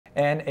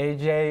And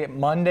AJ,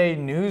 Monday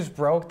news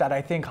broke that I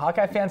think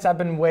Hawkeye fans have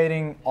been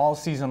waiting all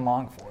season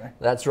long for.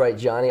 That's right,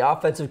 Johnny.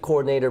 Offensive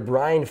coordinator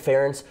Brian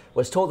Ferentz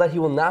was told that he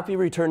will not be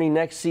returning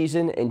next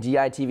season, and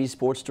DITV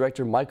Sports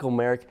director Michael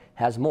Merrick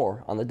has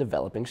more on the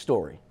developing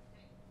story.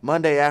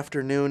 Monday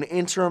afternoon,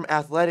 interim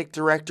athletic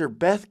director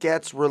Beth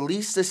Getz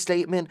released a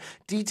statement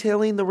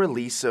detailing the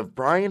release of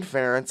Brian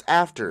Ferentz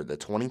after the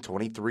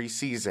 2023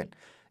 season.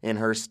 In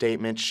her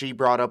statement, she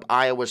brought up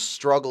Iowa's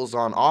struggles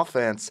on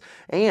offense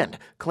and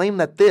claimed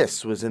that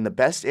this was in the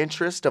best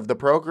interest of the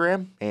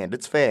program and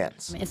its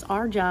fans. It's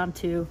our job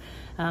to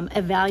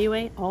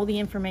evaluate all the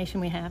information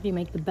we have. You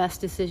make the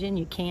best decision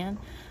you can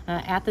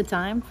at the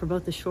time for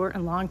both the short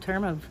and long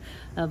term of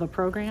a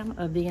program,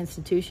 of the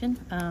institution,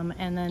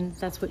 and then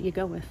that's what you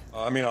go with.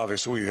 I mean,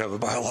 obviously we have a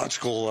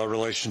biological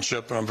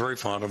relationship, and I'm very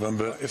fond of him,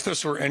 but if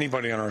this were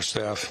anybody on our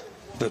staff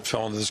that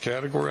fell into this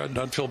category,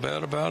 I'd feel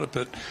bad about it,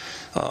 but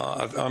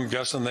I'm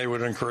guessing they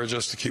would encourage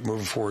us to keep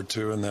moving forward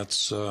too, and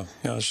that's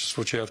it's just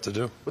what you have to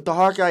do. With the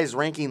Hawkeyes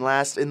ranking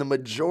last in the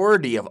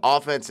majority of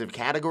offensive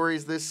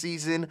categories this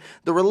season,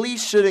 the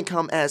release shouldn't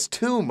come as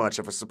too much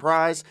of a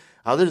surprise,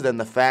 other than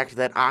the fact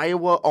that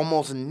Iowa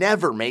almost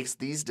never makes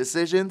these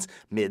decisions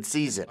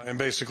mid-season. And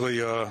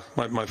basically,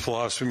 my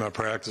philosophy, my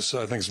practice,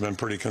 I think has been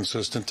pretty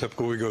consistent.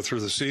 Typically, we go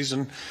through the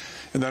season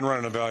and then run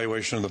an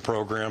evaluation of the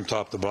program,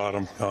 top to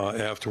bottom,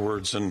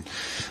 afterwards. And,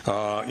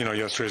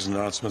 yesterday's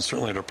announcement,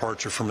 certainly a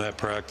departure from that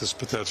practice,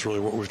 but that's really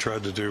what we've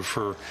tried to do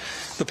for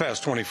the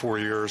past 24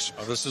 years.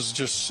 This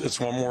is it's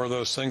one more of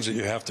those things that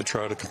you have to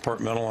try to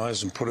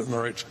compartmentalize and put it in the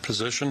right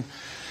position.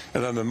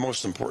 And then the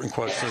most important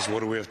question is, what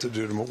do we have to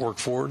do to work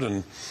forward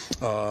and,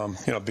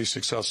 be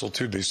successful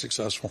to be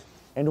successful.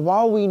 And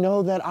while we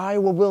know that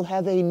Iowa will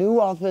have a new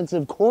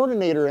offensive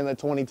coordinator in the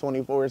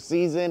 2024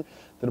 season,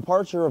 the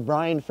departure of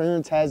Brian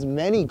Ferentz has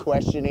many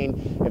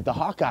questioning if the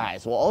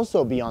Hawkeyes will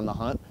also be on the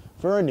hunt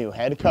for a new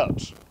head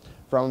coach.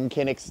 From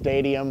Kinnick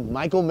Stadium,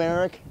 Michael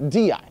Merrick,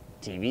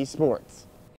 DITV Sports.